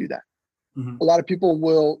 they won't do that. Mm-hmm. A lot of people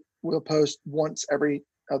will post once every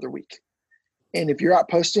other week. And if you're out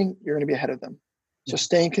posting, you're going to be ahead of them. So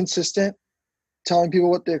staying consistent, telling people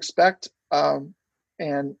what to expect, and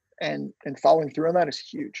following through on that is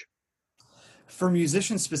huge. For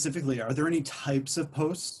musicians specifically, are there any types of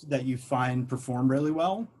posts that you find perform really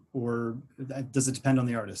well, or does it depend on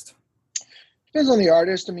the artist? Depends on the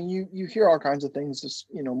artist. I mean, you hear all kinds of things, just,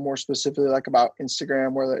 more specifically like about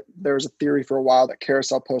Instagram, where there was a theory for a while that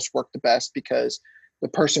carousel posts worked the best because the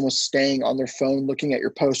person was staying on their phone, looking at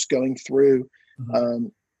your posts, going through. Mm-hmm.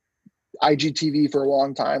 IGTV for a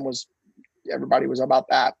long time everybody was about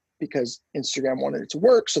that because Instagram wanted it to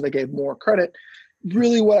work. So they gave more credit.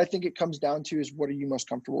 Really what I think it comes down to is, what are you most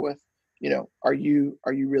comfortable with? Are you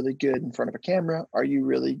really good in front of a camera? Are you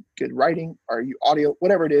really good writing? Are you audio?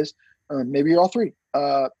 Whatever it is. Maybe you're all three.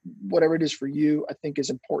 Whatever it is for you, I think is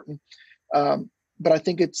important. But I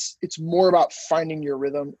think it's more about finding your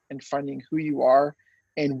rhythm and finding who you are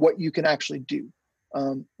and what you can actually do.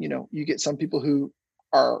 You get some people who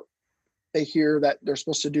they hear that they're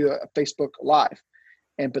supposed to do a Facebook Live,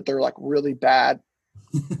 but they're like really bad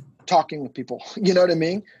talking with people. You know what I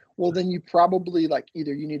mean? Well, then you probably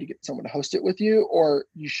either you need to get someone to host it with you, or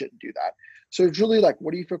you shouldn't do that. So it's really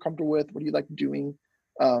what do you feel comfortable with? What do you like doing?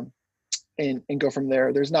 And go from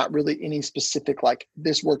there. There's not really any specific,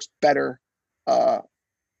 this works better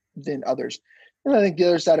than others. And I think the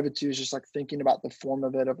other side of it too is just thinking about the form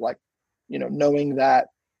of it, of knowing that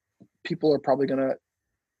people are probably going to,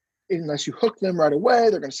 unless you hook them right away,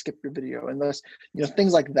 they're going to skip your video, unless,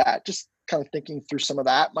 things like that. Just kind of thinking through some of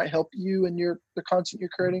that might help you and the content you're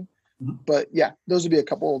creating. Mm-hmm. But yeah, those would be a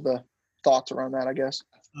couple of the thoughts around that, I guess.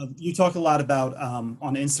 You talk a lot about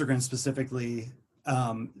on Instagram specifically,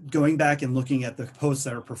 going back and looking at the posts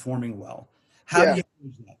that are performing well. How do you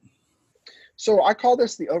use that? So I call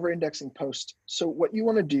this the over-indexing post. So what you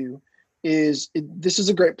want to do is, this is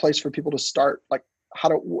a great place for people to start.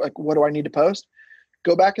 What do I need to post?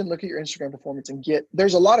 Go back and look at your Instagram performance and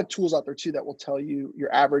there's a lot of tools out there too that will tell you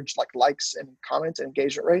your average likes and comments and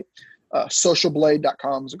engagement rate.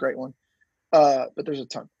 Socialblade.com is a great one. But there's a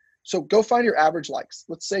ton. So go find your average likes.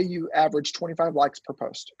 Let's say you average 25 likes per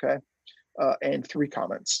post. Okay. And 3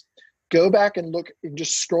 comments. Go back and look and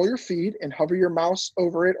just scroll your feed and hover your mouse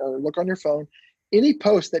over it, or look on your phone. Any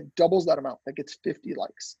post that doubles that amount, that gets 50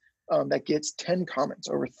 likes, that gets 10 comments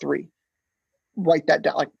over 3, write that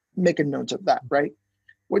down, make a note of that, right?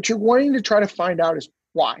 What you're wanting to try to find out is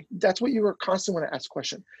why. That's what you were constantly want to ask the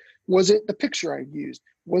question. Was it the picture I used?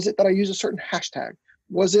 Was it that I used a certain hashtag?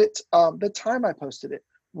 Was it the time I posted it?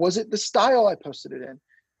 Was it the style I posted it in?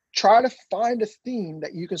 Try to find a theme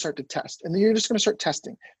that you can start to test. And then you're just going to start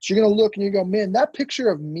testing. So you're going to look and you go, man, that picture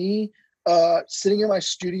of me sitting in my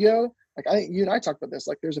studio, I think you and I talked about this,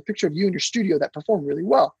 there's a picture of you in your studio that performed really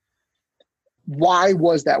well. Why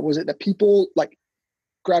was that? Was it that people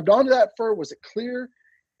grabbed onto that was it clear?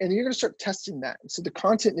 And then you're going to start testing that. And so the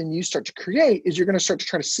content then you start to create is, you're going to start to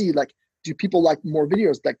try to see, do people like more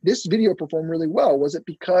videos? This video performed really well. Was it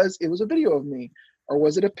because it was a video of me? Or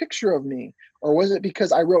was it a picture of me? Or was it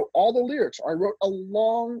because I wrote all the lyrics? Or I wrote a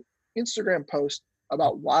long Instagram post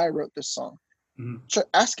about why I wrote this song? Mm-hmm. So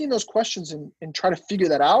asking those questions and try to figure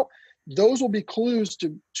that out, those will be clues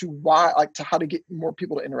to why, to how to get more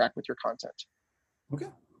people to interact with your content. Okay,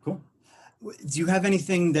 cool. Do you have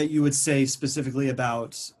anything that you would say specifically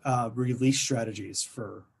about release strategies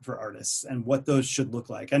for artists and what those should look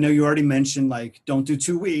like? I know you already mentioned, don't do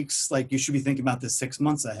 2 weeks. You should be thinking about this 6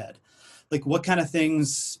 months ahead. What kind of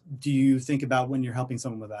things do you think about when you're helping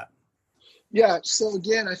someone with that? Yeah. So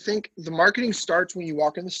again, I think the marketing starts when you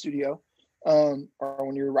walk in the studio, or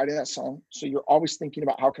when you're writing that song. So you're always thinking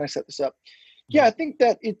about, how can I set this up? Yeah. I think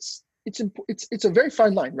that it's a very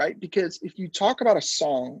fine line, right? Because if you talk about a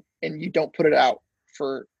song and you don't put it out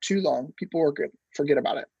for too long, people are good, forget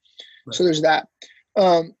about it. Right. So there's that.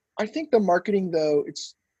 I think the marketing though,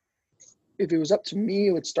 if it was up to me,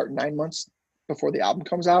 it would start 9 months before the album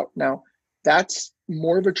comes out. Now, that's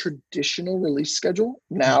more of a traditional release schedule.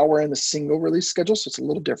 Now we're in the single release schedule, so it's a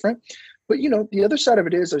little different. But the other side of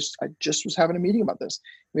it is, I just was having a meeting about this.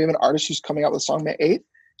 We have an artist who's coming out with a song May 8th,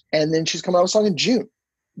 and then she's coming out with a song in June.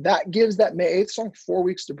 That gives that May 8th song 4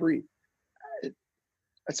 weeks to breathe.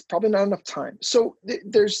 That's probably not enough time. So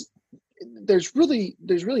there's really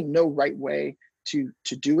no right way to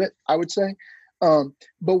do it, I would say.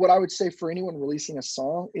 But what I would say for anyone releasing a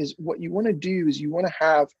song is what you want to do is you want to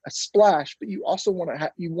have a splash, but you also want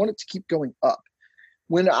to you want it to keep going up.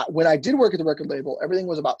 When I did work at the record label, everything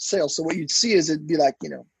was about sales. So what you'd see is it'd be like,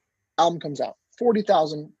 album comes out,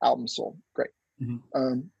 40,000 albums sold. Great.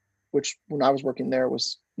 Mm-hmm. Which when I was working there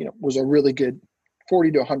was a really good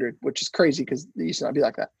 40 to 100, which is crazy because it used to not be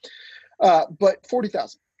like that. But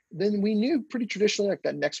 40,000. Then we knew pretty traditionally like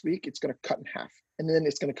that next week it's going to cut in half, and then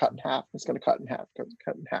it's going to cut in half. It's going to cut in half,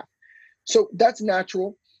 cut in half. So that's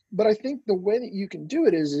natural. But I think the way that you can do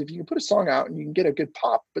it is if you can put a song out and you can get a good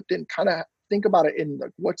pop, but then kind of think about it in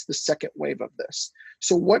like, what's the second wave of this?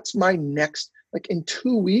 So what's my next, like in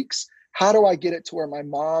 2 weeks, how do I get it to where my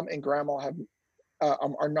mom and grandma have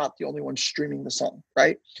are not the only ones streaming the song,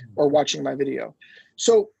 right? Or watching my video.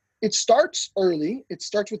 So it starts early. It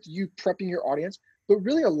starts with you prepping your audience, but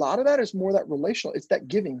really a lot of that is more that relational. It's that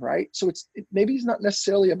giving, right? So maybe it's not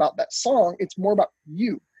necessarily about that song. It's more about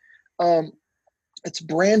you. It's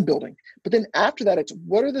brand building. But then after that, it's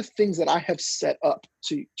what are the things that I have set up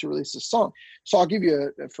to release this song? So I'll give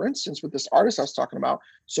you for instance, with this artist I was talking about.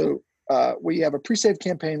 So we have a pre-save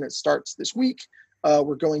campaign that starts this week.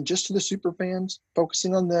 We're going just to the super fans,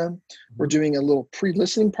 focusing on them. We're doing a little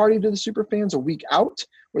pre-listening party to the super fans a week out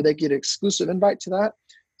where they get an exclusive invite to that.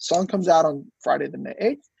 Song comes out on Friday, the May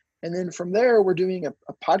 8th. And then from there, we're doing a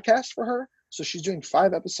podcast for her. So she's doing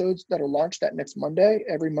 5 episodes that are launched that next Monday,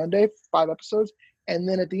 every Monday, 5 episodes. And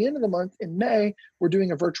then at the end of the month in May, we're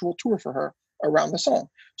doing a virtual tour for her around the song.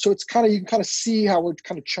 So it's you can kind of see how we're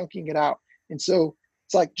kind of chunking it out. And so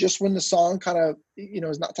it's like just when the song kind of,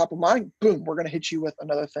 is not top of mind, boom, we're going to hit you with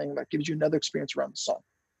another thing that gives you another experience around the song.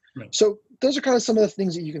 Right. So those are kind of some of the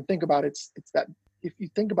things that you can think about. It's that if you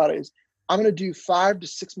think about it is I'm going to do 5 to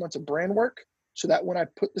 6 months of brand work so that when I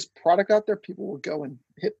put this product out there, people will go and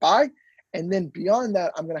hit buy. And then beyond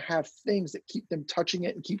that, I'm going to have things that keep them touching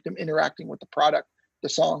it and keep them interacting with the product, the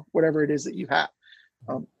song, whatever it is that you have.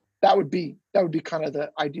 That would be kind of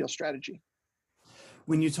the ideal strategy.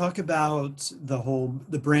 When you talk about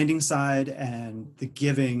the branding side and the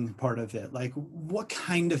giving part of it, like what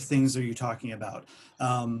kind of things are you talking about?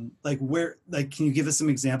 Can you give us some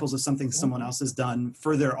examples of something someone else has done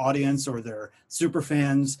for their audience or their super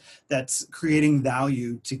fans that's creating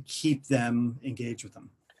value to keep them engaged with them?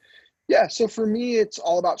 Yeah. So for me, it's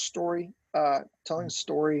all about story. Telling a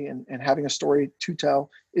story and having a story to tell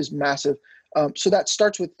is massive. So that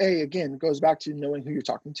starts with goes back to knowing who you're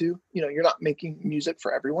talking to. You're not making music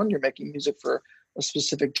for everyone. You're making music for a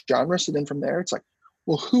specific genre. So then from there, it's like,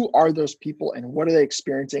 well, who are those people and what are they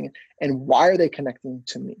experiencing and why are they connecting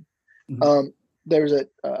to me? Mm-hmm.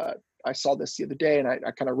 I saw this the other day and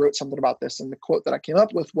I kind of wrote something about this. And the quote that I came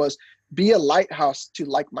up with was, be a lighthouse to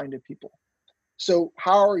like-minded people. So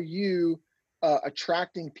how are you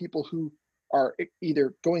attracting people who are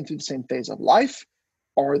either going through the same phase of life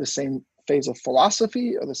or the same phase of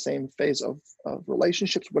philosophy or the same phase of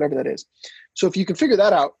relationships, whatever that is. So if you can figure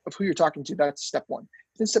that out of who you're talking to, that's step 1.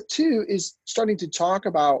 Then step 2 is starting to talk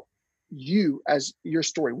about you as your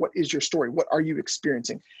story. What is your story? What are you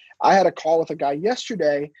experiencing? I had a call with a guy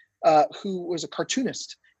yesterday who was a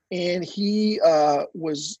cartoonist, and he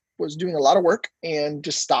was doing a lot of work and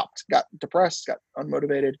just stopped, got depressed, got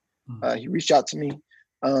unmotivated. He reached out to me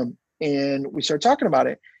and we started talking about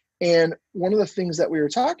it. And one of the things that we were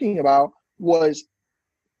talking about was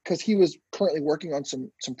because he was currently working on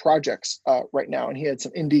some projects right now, and he had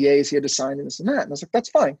some NDAs he had to sign and this and that. And I was like, that's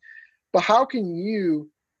fine. But how can you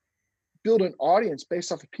build an audience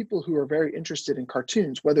based off of people who are very interested in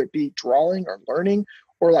cartoons, whether it be drawing or learning,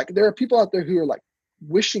 or like there are people out there who are like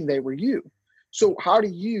wishing they were you. So how do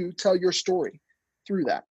you tell your story through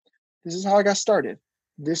that? This is how I got started.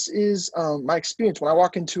 This is my experience. When I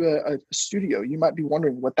walk into a studio, you might be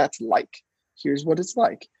wondering what that's like. Here's what it's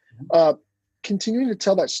like. Continuing to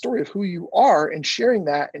tell that story of who you are and sharing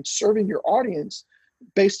that and serving your audience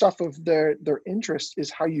based off of their interest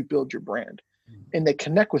is how you build your brand. And they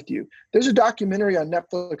connect with you. There's a documentary on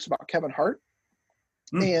Netflix about Kevin Hart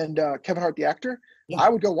and Kevin Hart, the actor. Yeah. I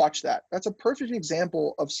would go watch that. That's a perfect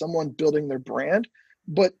example of someone building their brand.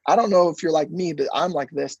 But I don't know if you're like me, but I'm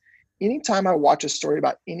like this. Anytime I watch a story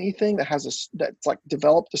about anything that's like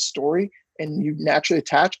developed a story and you naturally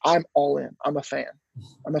attach, I'm all in. I'm a fan.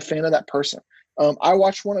 I'm a fan of that person. I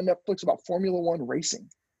watched one on Netflix about Formula One racing.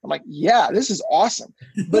 I'm like, yeah, this is awesome.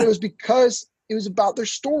 But it was because it was about their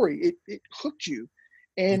story. It hooked you.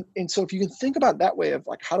 And so if you can think about it that way of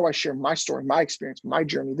like, how do I share my story, my experience, my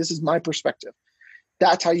journey? This is my perspective.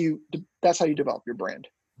 That's how you develop your brand.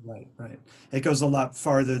 Right. It goes a lot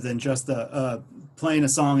farther than just playing a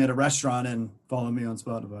song at a restaurant and follow me on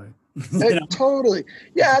Spotify. Totally.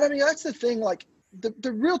 Yeah. And I mean, that's the thing. Like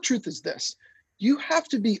the real truth is this: you have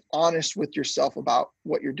to be honest with yourself about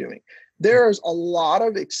what you're doing. There's a lot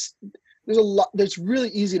of there's really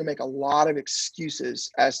easy to make a lot of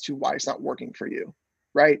excuses as to why it's not working for you,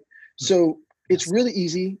 right? So it's Yes. really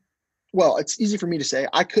easy. Well, it's easy for me to say.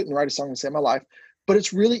 I couldn't write a song and save my life, but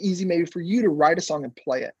it's really easy maybe for you to write a song and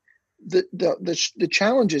play it. The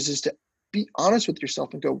challenge is to be honest with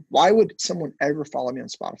yourself and go, why would someone ever follow me on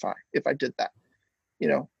Spotify if I did that?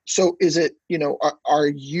 So is it, are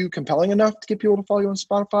you compelling enough to get people to follow you on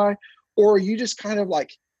Spotify, or are you just kind of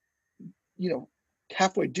like,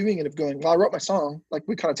 halfway doing it of going, well, I wrote my song, like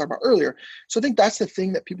we kind of talked about earlier. So I think that's the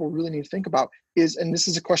thing that people really need to think about is, and this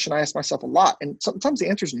is a question I ask myself a lot, and sometimes the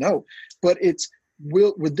answer is no, but it's,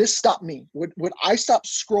 would this stop me? Would I stop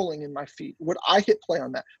scrolling in my feed? Would I hit play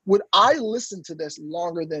on that? Would I listen to this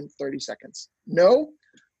longer than 30 seconds? No,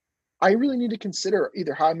 I really need to consider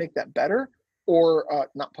either how I make that better or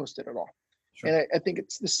not post it at all. Sure. And I think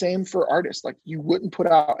it's the same for artists. Like, you wouldn't put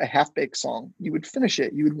out a half-baked song. You would finish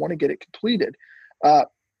it. You would want to get it completed.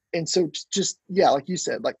 And so just, yeah, like you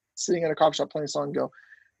said, like sitting at a coffee shop playing a song and go,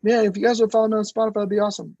 man, if you guys would follow me on Spotify, that'd be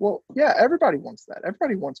awesome. Well, yeah, everybody wants that.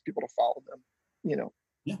 Everybody wants people to follow them,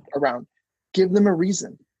 Yeah. around. Give them a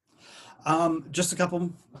reason. Just a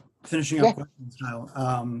couple finishing up questions, Kyle.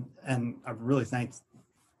 And I really thank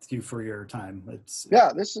you for your time.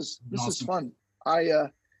 This is awesome. fun.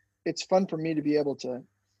 It's fun for me to be able to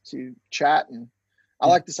chat, and I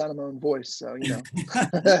like the sound of my own voice. So,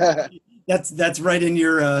 that's right in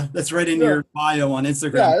your your bio on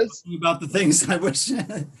Instagram. Yeah, it's about the things I wish.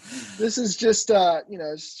 This is just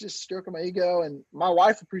it's just stroking my ego, and my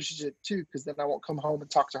wife appreciates it too, because then I won't come home and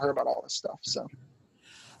talk to her about all this stuff.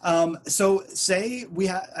 So say we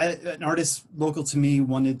had an artist local to me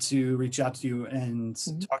wanted to reach out to you and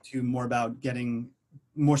talk to you more about getting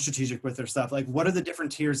more strategic with their stuff. Like, what are the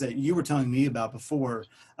different tiers that you were telling me about before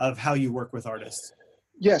of how you work with artists?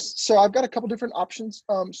 Yes. So I've got a couple different options.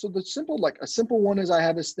 So a simple one is I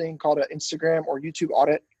have this thing called an Instagram or YouTube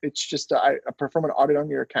audit. It's just I perform an audit on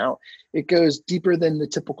your account. It goes deeper than the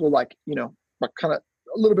typical, like kind of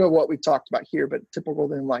a little bit of what we talked about here, but typical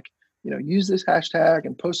than like, use this hashtag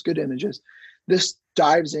and post good images. This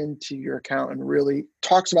dives into your account and really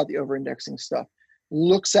talks about the over-indexing stuff,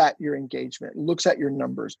 looks at your engagement, looks at your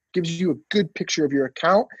numbers, gives you a good picture of your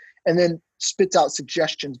account, and then spits out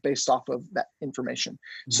suggestions based off of that information.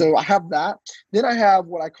 So I have that. Then I have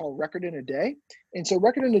what I call Record in a Day. And so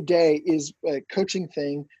Record in a Day is a coaching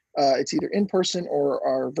thing. It's either in person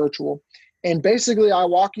or virtual. And basically, I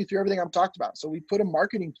walk you through everything I'm talked about. So we put a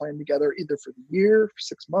marketing plan together, either for the year, for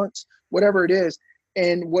 6 months, whatever it is.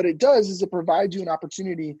 And what it does is it provides you an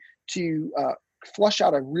opportunity to flush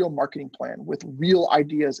out a real marketing plan with real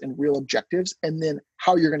ideas and real objectives, and then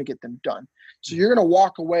how you're going to get them done. So you're going to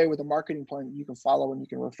walk away with a marketing plan that you can follow and you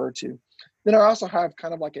can refer to. Then I also have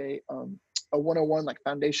kind of like a 101, like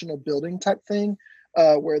foundational building type thing,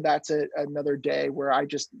 where that's another day where I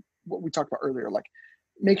just, what we talked about earlier, like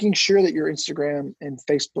making sure that your Instagram and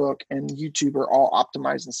Facebook and YouTube are all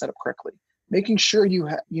optimized and set up correctly. Making sure you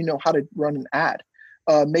know how to run an ad.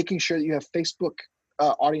 Making sure that you have Facebook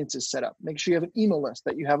audiences set up. Make sure you have an email list,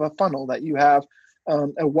 that you have a funnel, that you have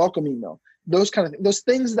a welcome email. Those kind of things. Those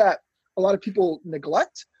things that a lot of people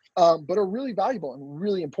neglect, but are really valuable and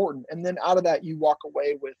really important. And then out of that, you walk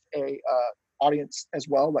away with a audience as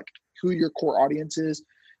well, like who your core audience is.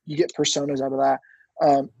 You get personas out of that.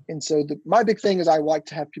 And so my big thing is I like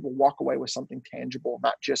to have people walk away with something tangible,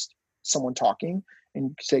 not just someone talking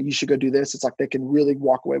and say, you should go do this. It's like they can really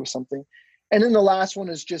walk away with something. And then the last one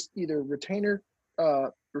is just either retainer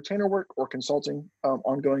work or consulting,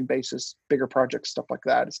 ongoing basis, bigger projects, stuff like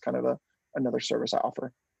that is kind of another service I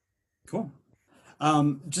offer. Cool.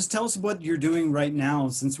 Just tell us what you're doing right now,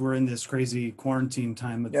 since we're in this crazy quarantine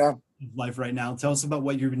time of life right now. Tell us about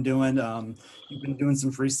what you've been doing. You've been doing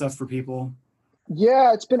some free stuff for people.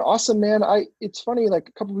 Yeah, it's been awesome, man. It's funny, like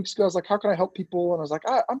a couple of weeks ago, I was like, how can I help people? And I was like,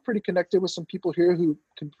 I'm pretty connected with some people here who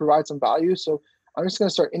can provide some value. So I'm just going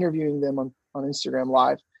to start interviewing them on Instagram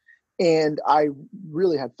Live. And I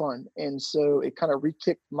really had fun. And so it kind of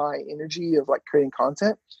re-kicked my energy of like creating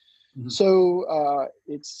content. So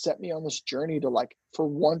it set me on this journey to, like, for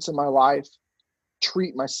once in my life,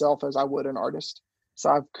 treat myself as I would an artist. So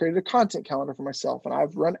I've created a content calendar for myself, and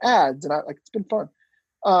I've run ads, and it's been fun,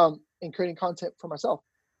 and creating content for myself.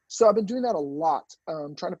 So I've been doing that a lot,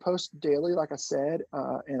 trying to post daily, like I said,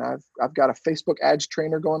 and I've got a Facebook ads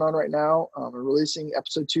trainer going on right now. I'm releasing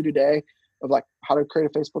episode 2 today of like how to create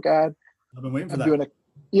a Facebook ad. I've been waiting for that.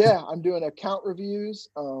 I'm doing account reviews.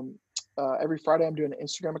 Every Friday I'm doing an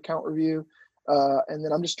Instagram account review. And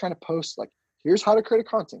then I'm just trying to post like here's how to create a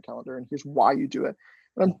content calendar and here's why you do it.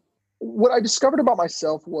 And what I discovered about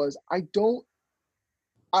myself was I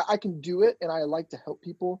can do it and I like to help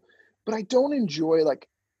people, but I don't enjoy like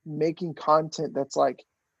making content that's like,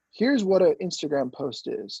 here's what an Instagram post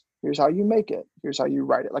is. Here's how you make it. Here's how you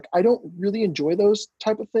write it. Like, I don't really enjoy those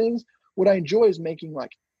type of things. What I enjoy is making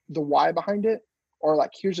like the why behind it, or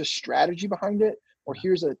like, here's a strategy behind it, or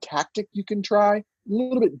here's a tactic you can try a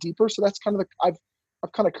little bit deeper. So that's kind of I've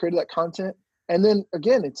kind of created that content. And then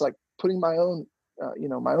again, it's like putting my own,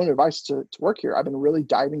 my own advice to work here. I've been really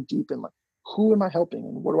diving deep in like, who am I helping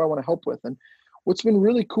and what do I want to help with? And what's been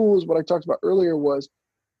really cool is what I talked about earlier was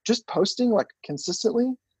just posting like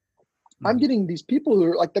consistently. I'm getting these people who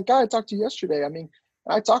are like the guy I talked to yesterday. I mean,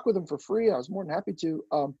 I talked with him for free. I was more than happy to.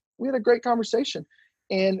 We had a great conversation.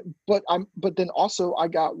 But then also I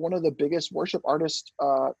got one of the biggest worship artists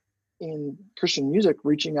in Christian music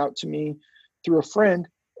reaching out to me through a friend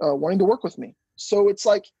wanting to work with me. So it's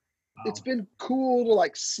like, wow. It's been cool to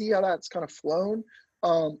like see how that's kind of flown.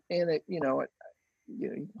 And you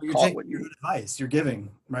call it what your advice you're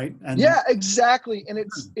giving, right? And yeah, exactly. And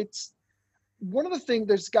it's one of the things,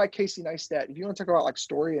 there's this guy, Casey Neistat. If you want to talk about like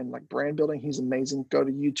story and like brand building, he's amazing. Go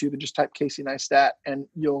to YouTube and just type Casey Neistat and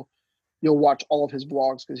you'll watch all of his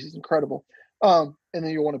vlogs because he's incredible. And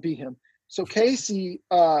then you'll want to be him. So Casey,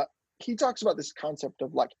 he talks about this concept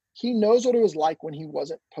of like, he knows what it was like when he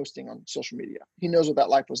wasn't posting on social media. He knows what that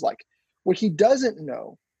life was like. What he doesn't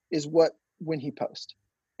know is when he posts.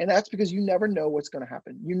 And that's because you never know what's going to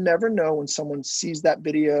happen. You never know when someone sees that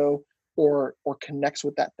video or connects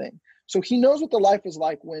with that thing. So he knows what the life was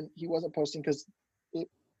like when he wasn't posting because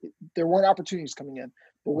there weren't opportunities coming in.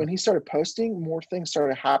 But when he started posting, more things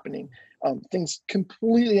started happening. Things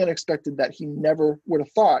completely unexpected that he never would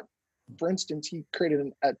have thought. For instance, he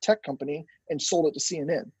created a tech company and sold it to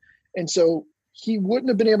CNN. And so he wouldn't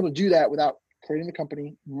have been able to do that without creating the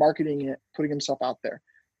company, marketing it, putting himself out there.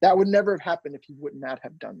 That would never have happened if he would not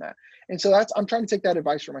have done that. And so I'm trying to take that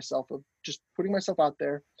advice for myself of just putting myself out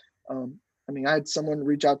there. I had someone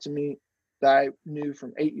reach out to me that I knew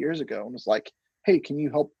from 8 years ago and was like, hey, can you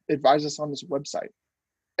help advise us on this website?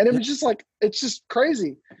 And it was just like, it's just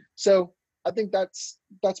crazy. So I think that's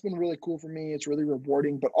been really cool for me. It's really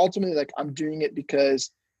rewarding, but ultimately like I'm doing it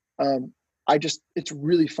because it's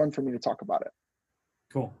really fun for me to talk about it.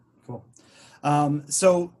 Cool.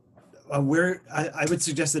 Where I would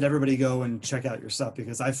suggest that everybody go and check out your stuff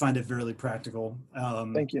because I find it really practical.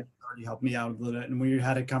 Thank you. Already helped me out a little bit. And we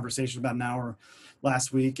had a conversation about an hour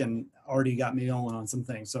last week and already got me going on some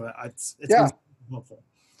things. So it's been helpful.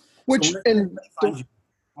 You can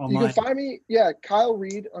find me, Kyle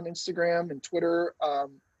Reed on Instagram and Twitter.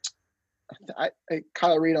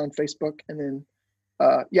 Kyle Reed on Facebook, and then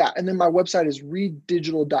and then my website is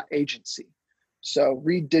reeddigital.agency. So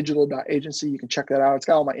reeddigital.agency, you can check that out. It's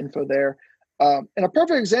got all my info there. And a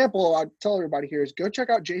perfect example I'd tell everybody here is go check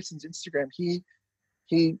out Jason's Instagram. He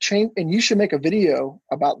changed, and you should make a video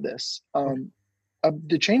about this. Of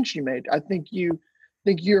the change you made. I think you're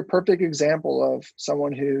a perfect example of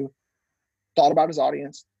someone who thought about his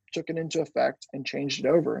audience, took it into effect, and changed it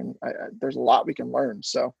over. And there's a lot we can learn.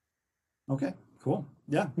 So, okay, cool.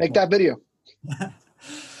 Yeah, make that video.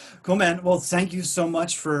 Cool, man. Well, thank you so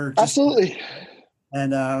much for absolutely.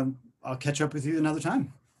 And I'll catch up with you another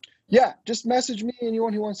time. Yeah, just message me,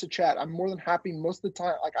 anyone who wants to chat. I'm more than happy. Most of the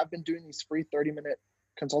time, like I've been doing these free 30-minute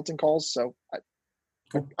consulting calls, so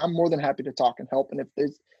I'm more than happy to talk and help. And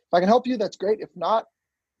if I can help you, that's great. If not,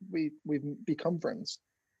 we've become friends.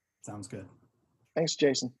 Sounds good. Thanks,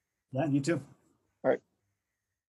 Jason. Yeah, you too. All right.